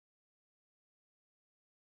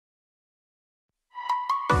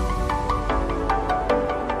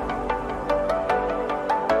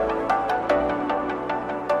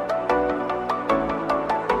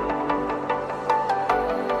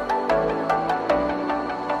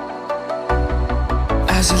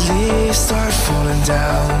As the leaves start falling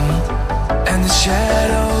down and the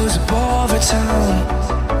shadows above the town,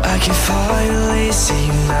 I can finally see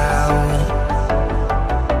you now.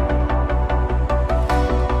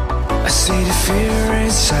 I see the fear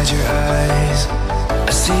inside your eyes,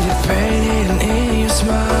 I see the pain hidden in your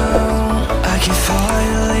smile. I can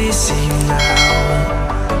finally see you now.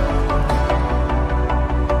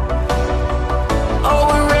 Oh,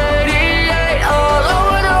 we're radiate all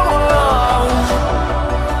over the world.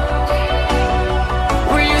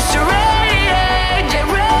 We used to radiate, get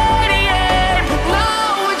radiate, but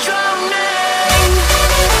now we're drowning.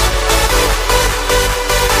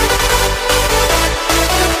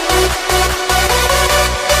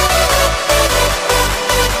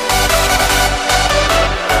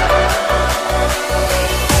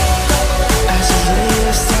 As the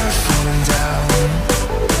leaves start falling down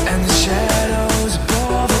and the shadows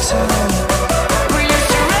above the town, we used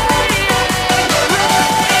to radiate, get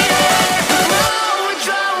radiate, but now we're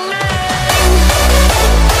drowning.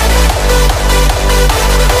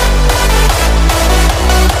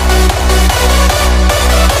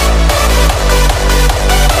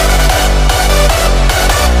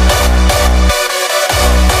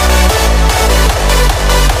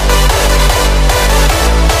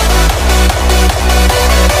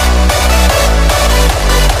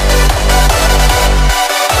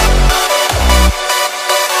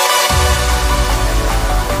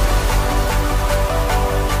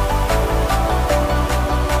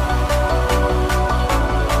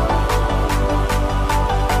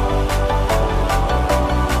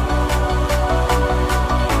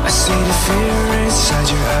 I see the fear inside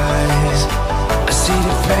your eyes, I see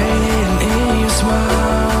the pain hidden in your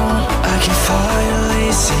smile. I can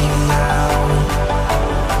finally see you now.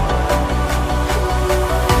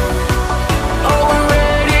 Oh, we're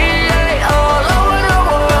radiate all over the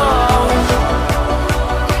world.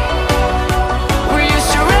 We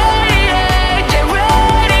used to radiate, get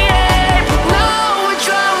radiate, but now we're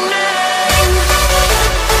drowning.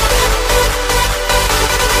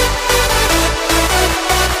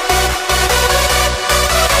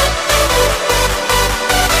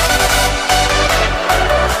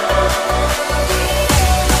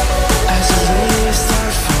 As the leaves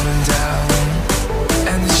start falling down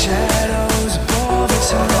and the shadows above the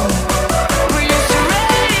town, we used to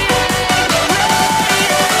radiate, get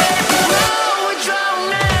radiate, but now we're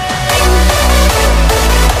drowning.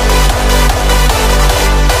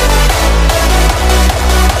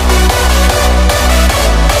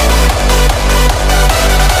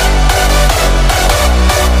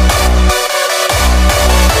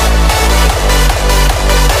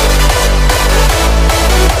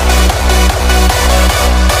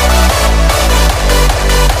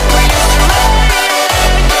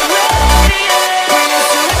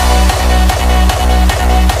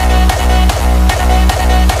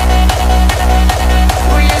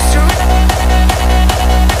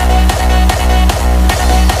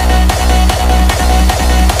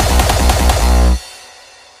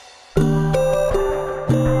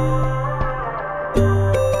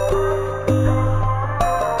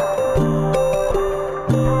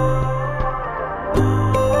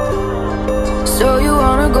 So you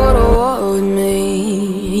wanna go to war with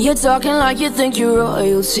me? You're talking like you think you're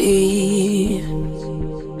royalty.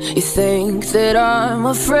 You think that I'm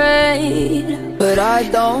afraid, but I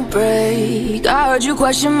don't break. I heard you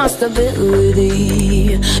question my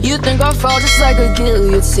stability. You think I'll fall just like a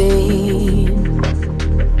guillotine,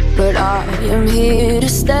 but I am here to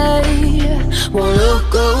stay, won't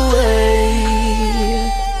look away.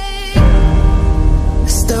 The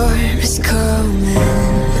storm is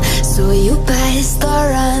coming, so you better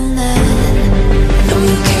start running. No,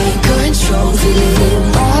 you can't control, feel it in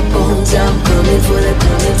my bones. I'm coming for the,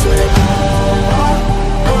 coming for the.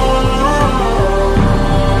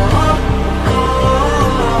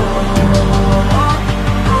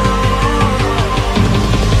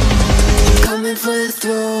 Coming for the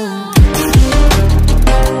throne.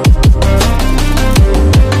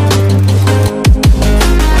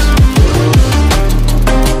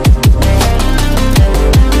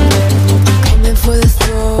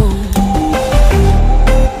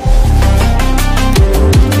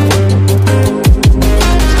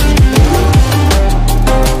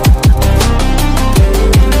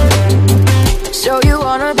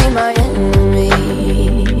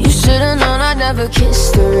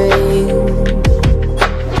 Kiss the rain.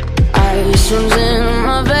 Ice runs in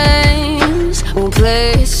my veins, won't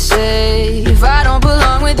play it safe. I don't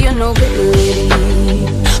belong with your nobility.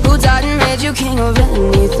 Who died and made you king of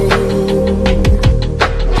anything?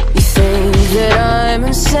 You think that I'm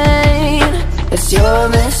insane? It's your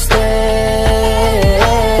mistake.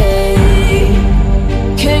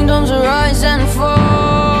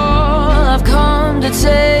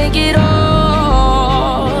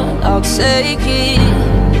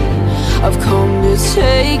 I've come to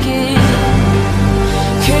take it.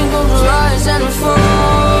 Kingdoms rise and fall,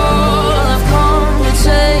 I've come to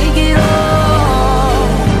take it all.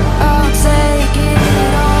 I'll take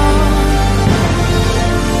it all.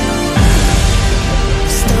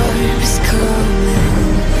 Storm's coming,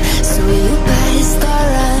 so you better start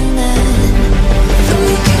running.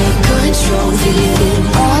 We can't control, feel it in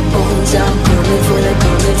our bones. I'm coming for the,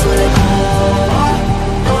 coming for the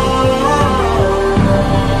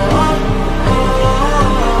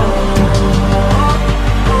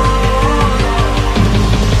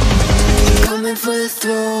coming for the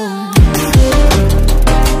throne.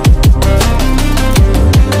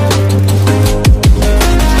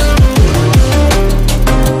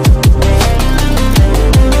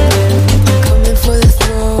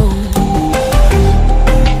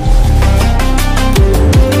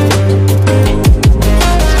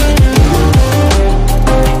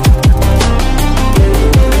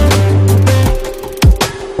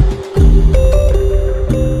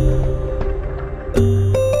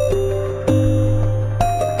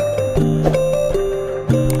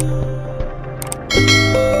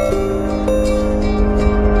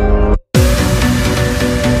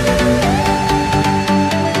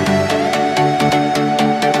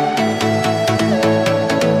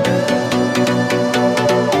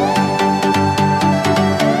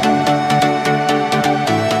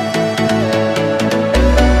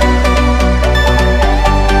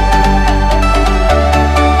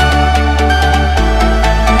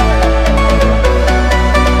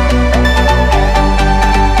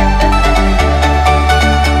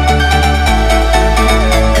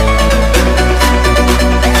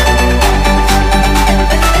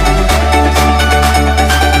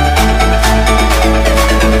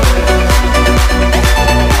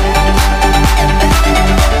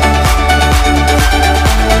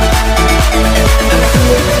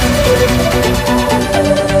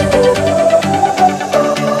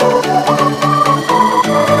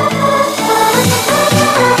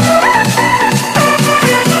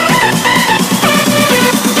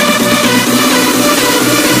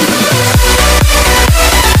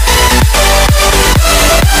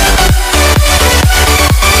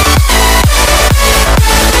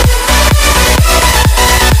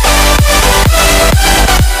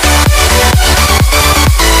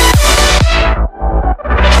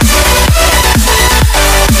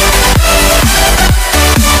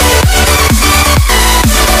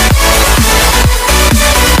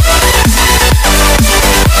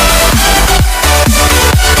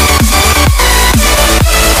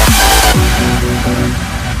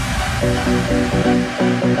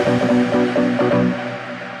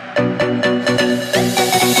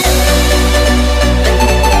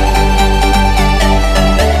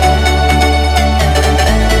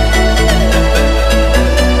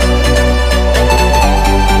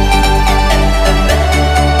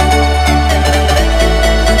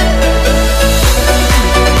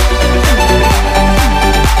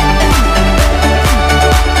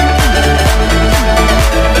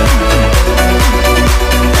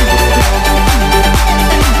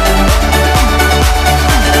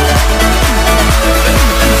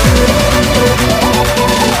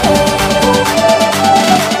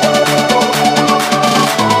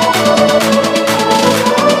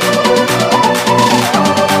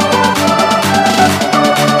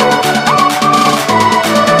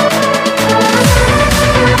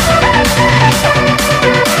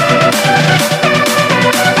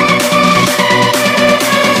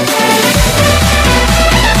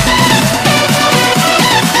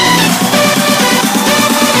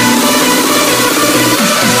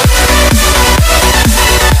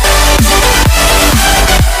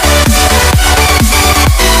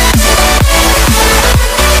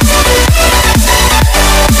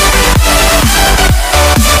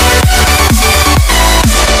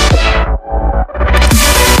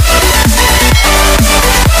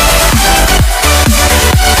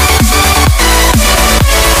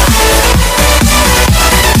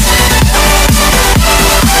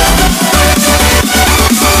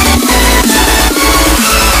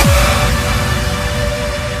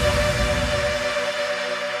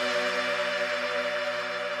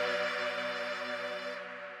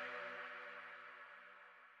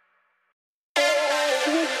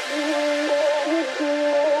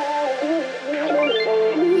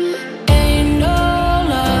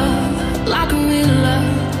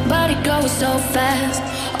 so fast,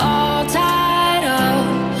 all tied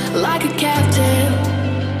up like a cat.